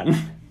so fun.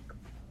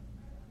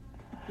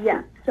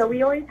 Yeah, so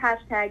we always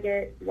hashtag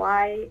it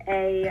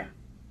YA,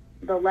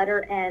 the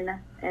letter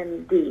N,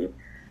 and D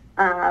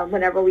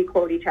whenever we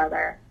quote each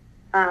other.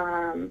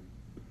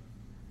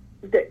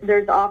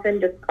 There's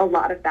often just a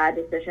lot of bad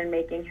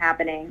decision-making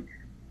happening,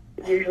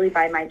 usually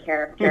by my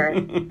character.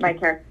 My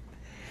character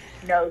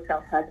knows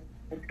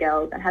self-preservation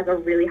skills and has a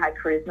really high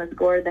charisma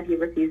score that he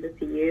refuses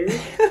to use.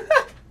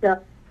 So,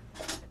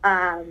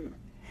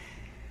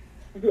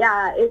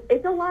 yeah,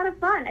 it's a lot of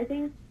fun. I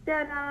think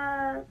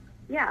that,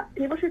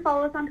 people should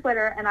follow us on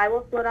Twitter, and I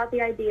will float out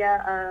the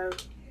idea of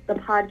the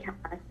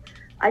podcast.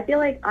 I feel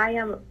like I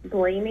am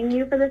blaming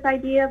you for this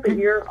idea, but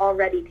you're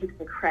already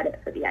taking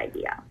credit for the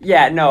idea.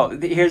 Yeah, no,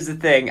 here's the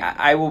thing.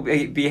 I will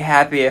be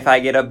happy if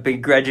I get a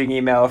begrudging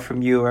email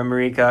from you or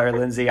Marika or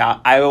Lindsay.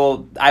 I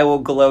will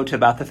gloat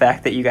about the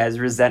fact that you guys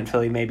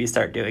resentfully maybe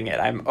start doing it.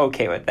 I'm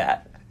okay with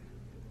that.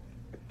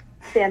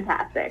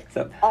 Fantastic.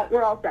 So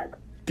we're all set.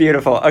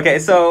 Beautiful. Okay,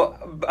 so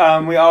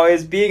we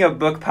always, being a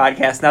book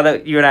podcast, now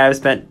that you and I have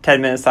spent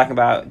 10 minutes talking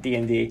about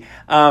D&D,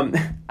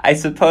 I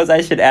suppose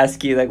I should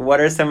ask you, like, what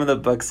are some of the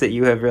books that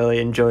you have really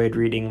enjoyed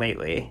reading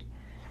lately?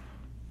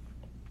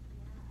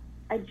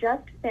 I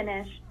just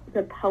finished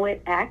The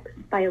Poet X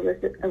by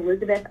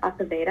Elizabeth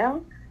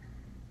Acevedo.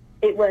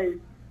 It was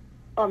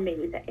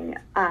amazing.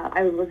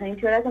 I was listening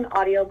to it as an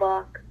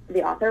audiobook.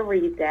 The author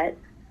reads it,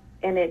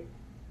 and it's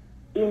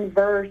in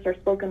verse or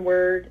spoken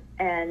word,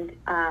 and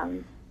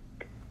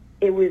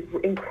it was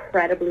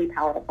incredibly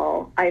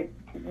powerful. I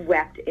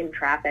wept in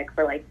traffic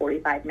for like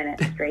 45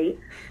 minutes straight.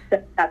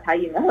 So that's how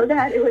you know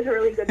that it was a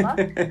really good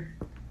book.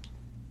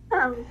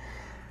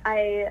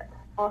 I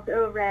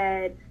also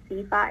read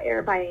Sea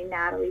Fire by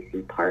Natalie C.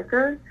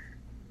 Parker.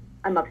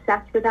 I'm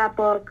obsessed with that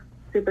book.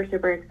 Super,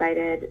 super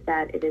excited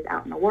that it is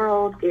out in the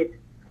world. It's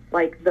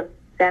like the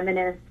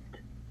feminist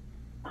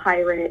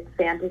pirate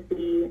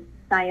fantasy,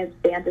 science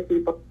fantasy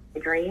book of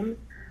my dreams.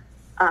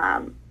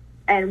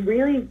 and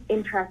really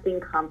interesting,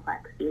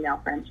 complex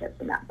female friendships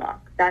in that book.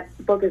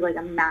 That book is like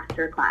a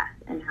master class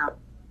in how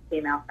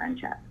female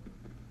friendships.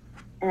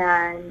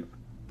 And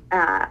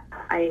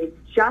I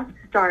just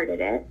started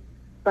it,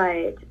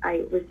 but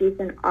I received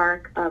an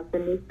arc of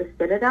Beneath the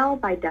Citadel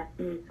by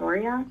Destiny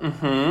Soria.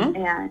 Mm-hmm.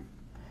 And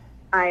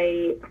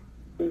I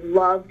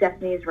love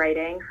Destiny's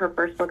writing. Her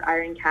first book,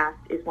 Iron Cast,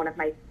 is one of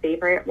my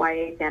favorite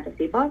YA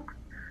fantasy books.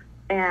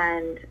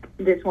 And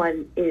this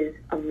one is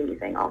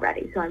amazing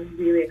already. So I'm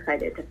really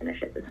excited to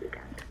finish it this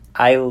weekend.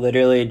 I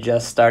literally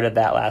just started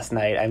that last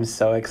night. I'm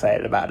so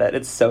excited about it.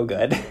 It's so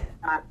good.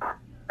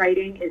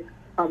 Writing is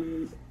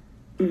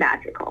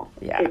magical.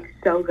 Yeah. It's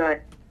so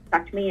good.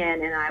 Sucked me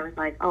in, and I was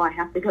like, oh, I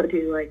have to go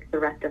do like the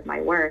rest of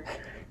my work.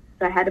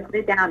 So I had to put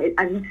it down.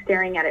 I'm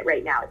staring at it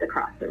right now. It's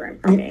across the room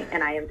from me,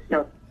 and I am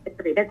so excited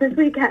to read it this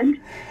weekend.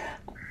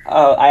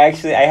 Oh, I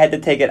had to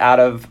take it out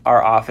of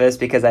our office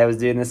because I was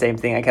doing the same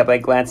thing. I kept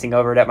like glancing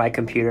over it at my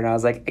computer, and I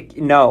was like,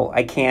 no,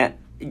 I can't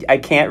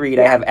read.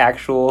 Yeah. I have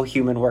actual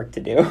human work to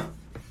do.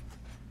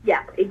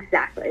 Yeah,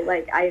 exactly.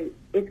 Like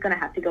it's going to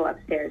have to go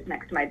upstairs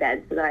next to my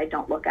bed so that I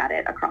don't look at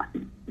it across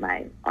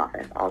my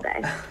office all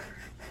day.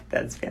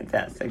 That's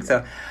fantastic.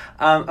 So,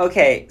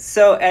 okay.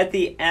 So at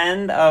the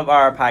end of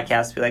our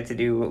podcast, we like to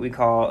do what we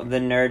call the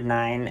Nerd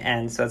 9.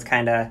 And so it's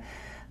kind of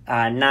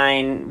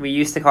 9. We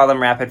used to call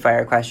them rapid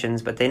fire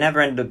questions, but they never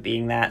ended up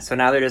being that. So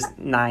now they're just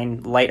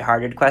 9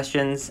 lighthearted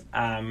questions.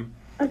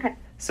 Okay.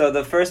 So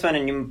the first one,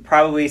 and you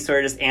probably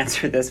sort of just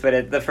answered this,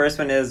 but the first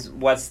one is,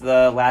 what's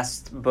the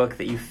last book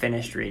that you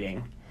finished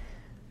reading?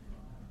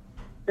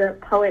 The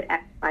Poet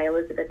X by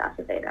Elizabeth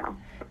Acevedo.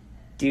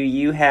 Do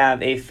you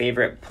have a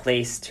favorite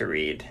place to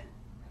read?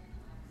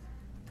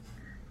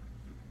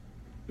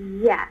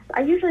 Yes,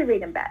 I usually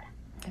read in bed.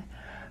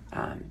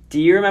 Do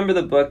you remember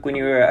the book when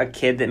you were a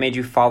kid that made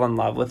you fall in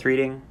love with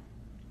reading?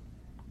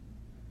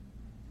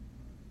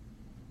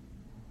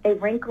 A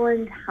Wrinkle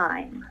in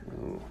Time.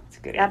 Ooh, that's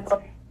a good that answer.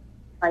 Book,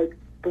 like,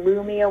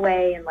 blew me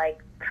away and,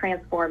 like,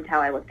 transformed how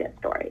I looked at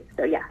stories.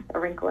 So, yes, A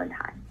Wrinkle in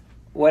Time.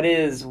 What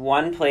is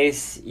one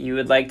place you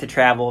would like to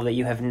travel that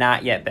you have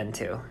not yet been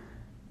to?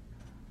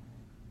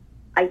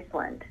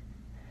 Iceland.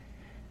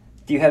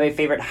 Do you have a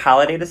favorite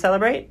holiday to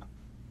celebrate?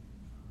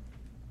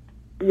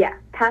 Yeah,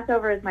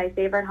 Passover is my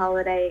favorite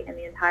holiday in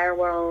the entire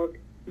world,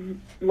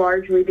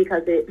 largely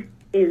because it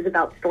is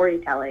about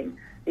storytelling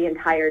the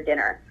entire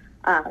dinner.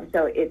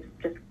 So it's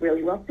just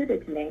really well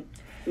suited to me.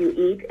 You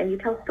eat and you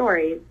tell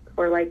stories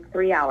for like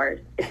 3 hours.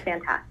 It's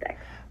fantastic.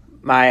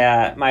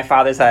 My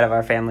father's side of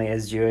our family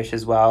is Jewish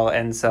as well,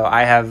 and so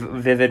I have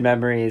vivid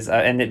memories.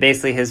 And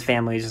basically, his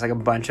family is just like a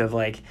bunch of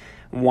like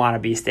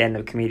wannabe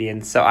stand-up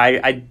comedians. So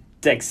I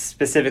like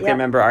specifically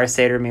remember our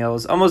Seder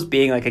meals almost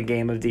being like a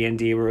game of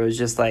D&D, where it was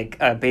just like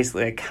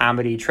basically a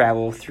comedy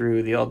travel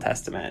through the Old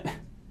Testament.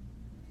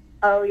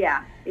 Oh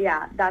yeah.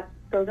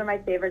 Those are my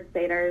favorite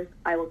Seders.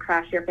 I will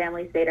crash your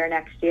family Seder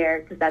next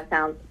year because that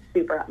sounds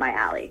super up my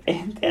alley.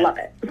 Fantastic. Love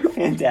it.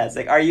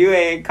 Fantastic. Are you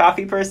a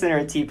coffee person or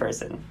a tea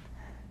person?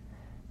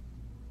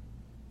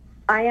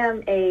 I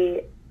am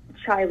a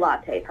chai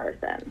latte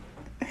person.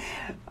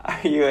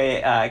 Are you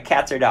a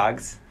cats or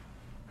dogs?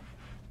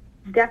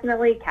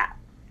 Definitely cats.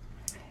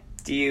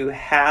 Do you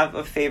have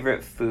a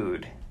favorite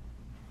food?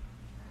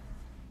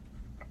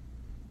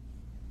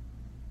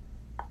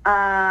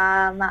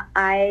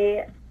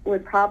 I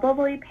would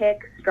probably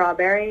pick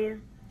strawberries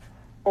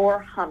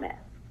or hummus,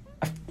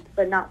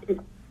 but not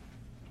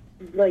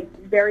like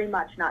very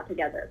much not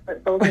together.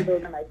 But both of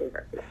those are my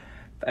favorite foods.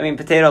 I mean,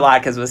 potato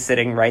latkes was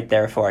sitting right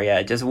there for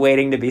you, just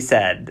waiting to be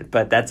said,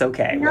 but that's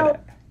okay. No,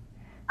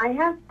 I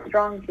have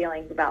strong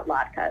feelings about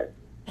latkes.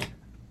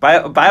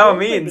 By all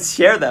means,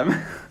 share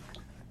them.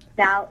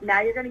 Now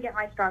you're going to get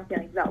my strong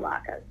feelings about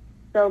latkes.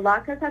 So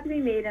latkes have to be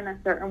made in a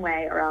certain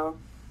way or else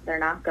they're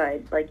not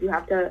good. Like, you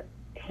have to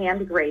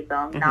hand grate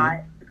them,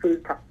 not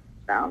food process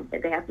them.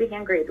 They have to be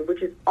hand grated,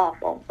 which is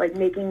awful. Like,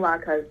 making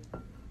latkes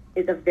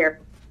is a very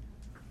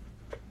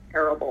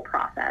terrible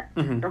process.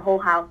 The whole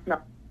house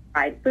smells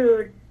fried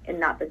food in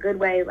not the good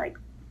way, like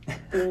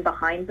being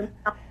behind the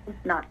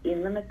McDonald's, not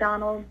in the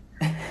McDonald's.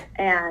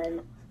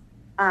 And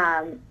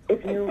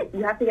if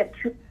you have to get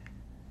 2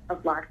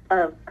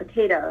 of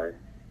potatoes,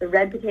 the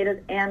red potatoes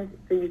and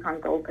the Yukon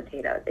Gold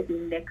potatoes. If you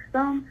mix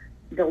them,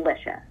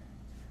 delicious.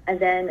 And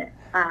then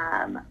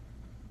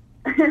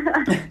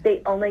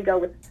they only go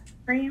with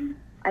cream.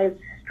 I have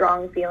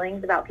strong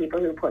feelings about people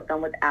who put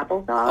them with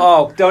applesauce.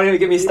 Oh, don't even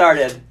get me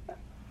started.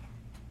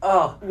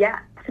 Oh. Yeah.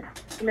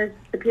 It's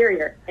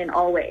superior in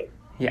all ways.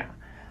 Yeah.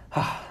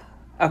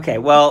 Okay,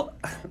 well,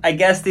 I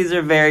guess these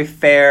are very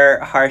fair,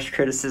 harsh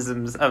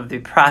criticisms of the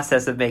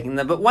process of making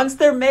them. But once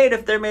they're made,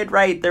 if they're made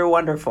right, they're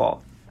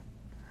wonderful.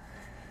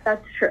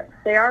 That's true.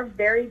 They are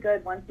very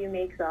good once you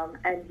make them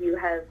and you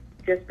have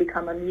just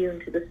become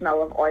immune to the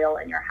smell of oil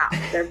in your house.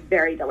 They're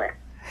very delicious.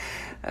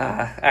 All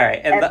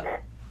right. And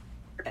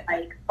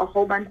like a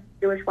whole bunch of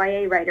Jewish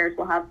YA writers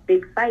will have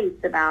big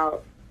fights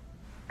about,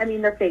 I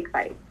mean, they're fake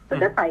fights, but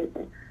they're fights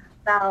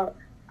about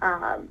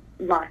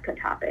latke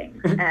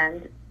toppings.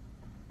 And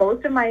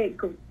most of my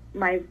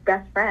my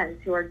best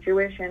friends who are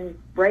Jewish and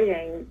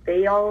writing,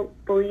 they all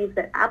believe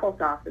that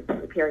applesauce is the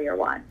superior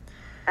one.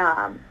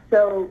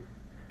 So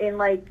in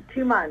like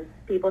 2 months,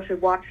 people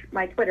should watch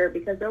my Twitter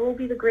because there will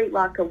be the Great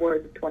Locke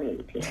Awards of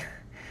 2018.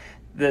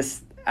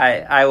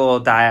 I will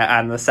die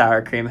on the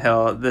sour cream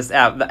hill. The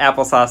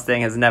applesauce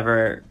thing has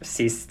never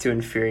ceased to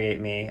infuriate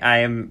me. I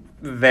am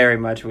very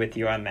much with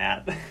you on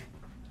that.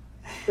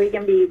 We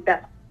can be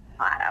best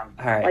Adam.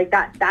 All right. Like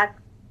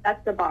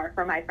that's the bar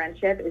for my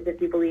friendship, is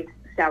if you believe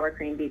sour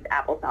cream beats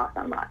applesauce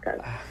on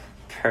latkes.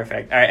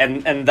 Perfect. All right,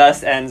 and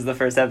thus ends the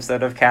first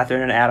episode of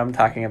Katherine and Adam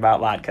talking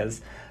about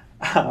latkes.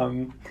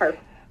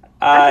 Perfect.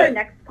 That's our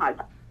next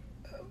podcast.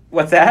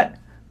 What's that?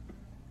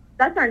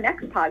 That's our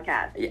next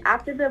podcast.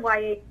 After the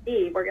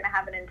YAC, we're going to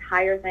have an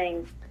entire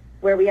thing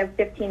where we have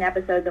 15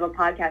 episodes of a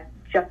podcast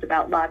just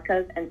about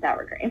latkes and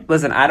sour cream.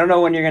 Listen, I don't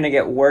know when you're going to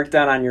get work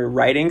done on your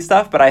writing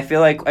stuff, but I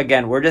feel like,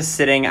 again, we're just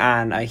sitting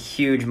on a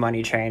huge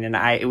money train,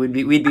 and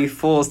we'd be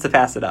fools to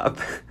pass it up.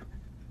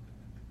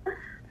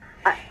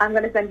 I'm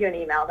going to send you an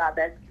email about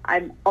this.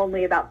 I'm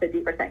only about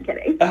 50%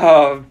 kidding.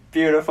 Oh,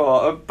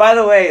 beautiful. By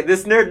the way,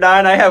 this Nerd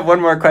 9, I have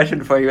one more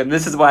question for you, and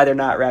this is why they're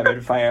not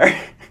rapid fire.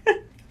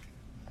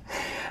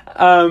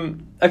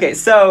 Okay,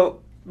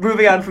 so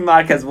moving on from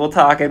latkes, we'll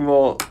talk and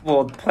we'll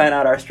plan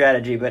out our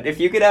strategy. But if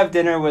you could have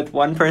dinner with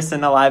one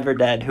person alive or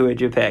dead, who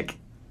would you pick?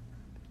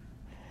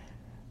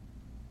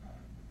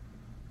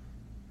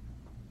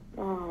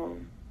 Oh,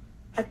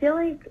 I feel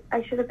like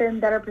I should have been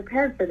better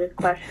prepared for this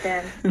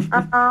question.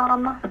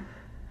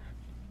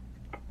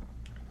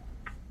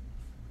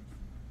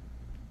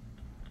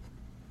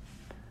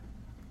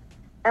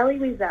 Elie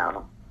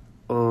Wiesel.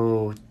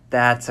 Oh,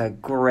 that's a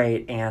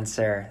great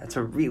answer. That's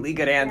a really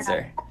good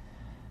answer. Yeah.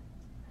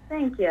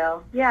 Thank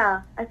you.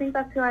 Yeah, I think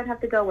that's who I'd have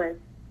to go with.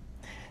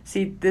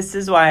 See, this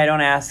is why I don't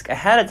ask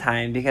ahead of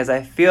time, because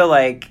I feel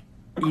like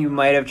you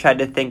might have tried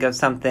to think of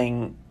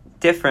something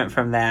different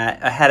from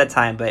that ahead of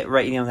time, but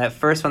right, that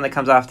first one that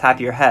comes off the top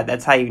of your head,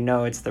 that's how you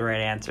know it's the right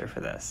answer for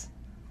this.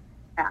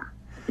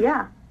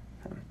 Yeah.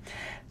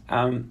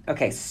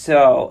 Okay,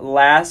 so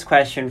last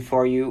question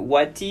for you.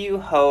 What do you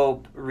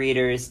hope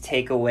readers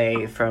take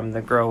away from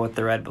The Girl with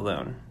the Red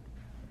Balloon?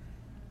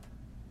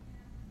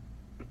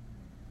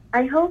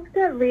 I hope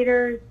that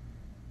readers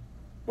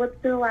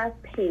flip to the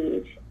last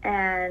page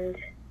and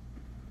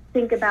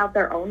think about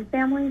their own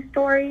family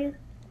stories,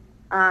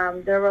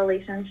 their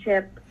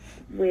relationship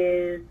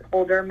with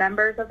older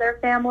members of their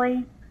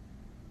family.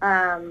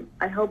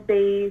 I hope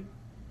they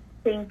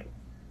think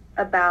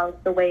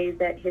about the way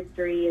that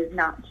history is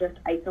not just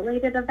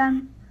isolated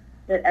events,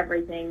 that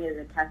everything is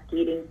a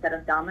cascading set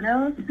of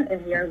dominoes,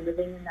 and we are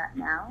living in that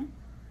now.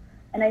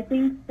 And I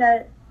think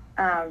that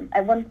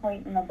at one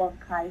point in the book,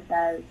 Kai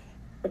says,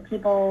 the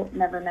people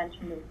never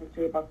mentioned in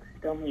history books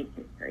still made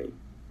history.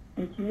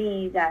 And to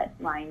me, that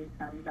line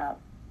sums up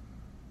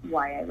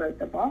why I wrote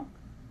the book,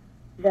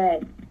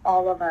 that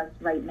all of us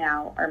right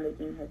now are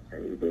making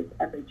history with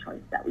every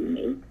choice that we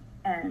make.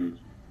 And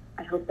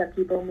I hope that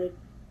people make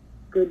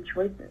good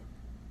choices.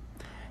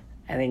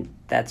 I think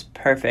that's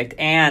perfect.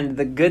 And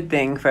the good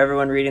thing for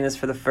everyone reading this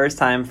for the first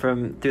time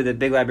through the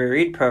Big Library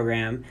Read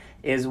program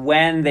is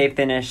when they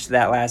finish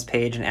that last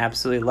page and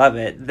absolutely love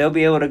it, they'll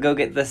be able to go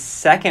get the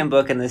second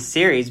book in the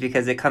series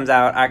because it comes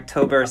out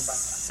October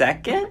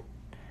 2nd?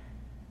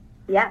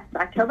 Yes,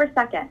 October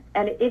 2nd.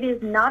 And it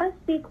is not a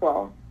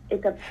sequel.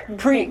 It's a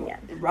companion.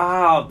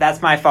 Wow,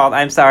 that's my fault.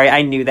 I'm sorry.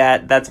 I knew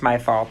that. That's my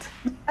fault.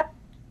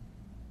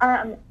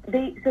 So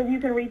you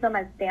can read them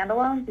as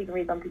standalones, you can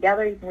read them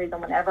together, you can read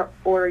them whenever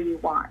order you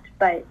want.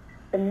 But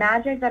the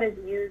magic that is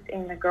used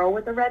in The Girl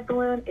with the Red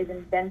Balloon is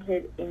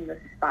invented in The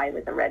Spy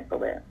with the Red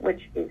Balloon,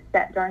 which is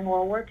set during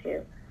World War II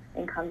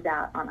and comes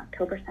out on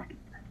October 2nd.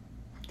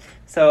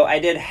 So I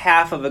did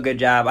half of a good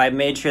job. I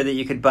made sure that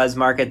you could buzz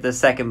market the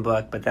second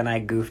book, but then I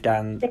goofed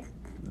on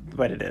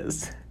what it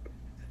is.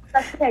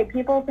 That's okay.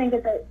 People think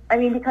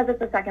because it's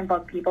the second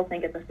book, people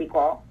think it's a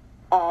sequel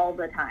all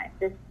the time.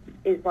 This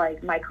is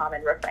like my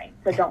common refrain.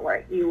 So don't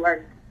worry. You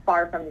are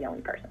far from the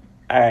only person.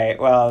 All right.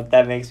 Well,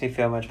 that makes me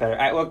feel much better. All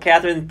right. Well,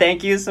 Katherine,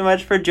 thank you so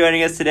much for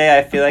joining us today.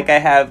 I feel like I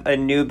have a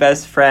new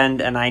best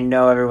friend, and I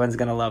know everyone's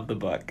going to love the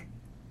book.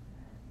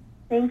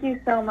 Thank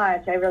you so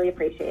much. I really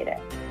appreciate it.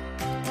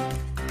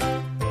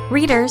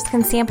 Readers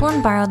can sample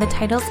and borrow the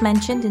titles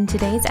mentioned in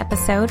today's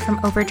episode from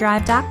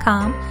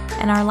Overdrive.com,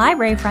 and our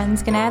library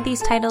friends can add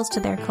these titles to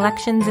their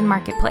collections in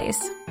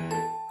Marketplace.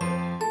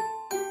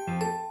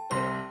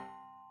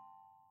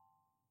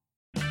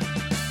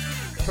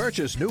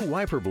 Purchase new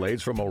wiper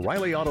blades from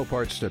O'Reilly Auto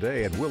Parts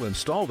today and we'll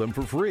install them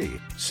for free.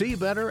 See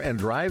better and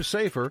drive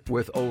safer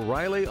with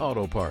O'Reilly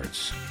Auto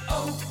Parts.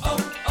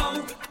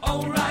 Oh,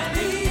 oh,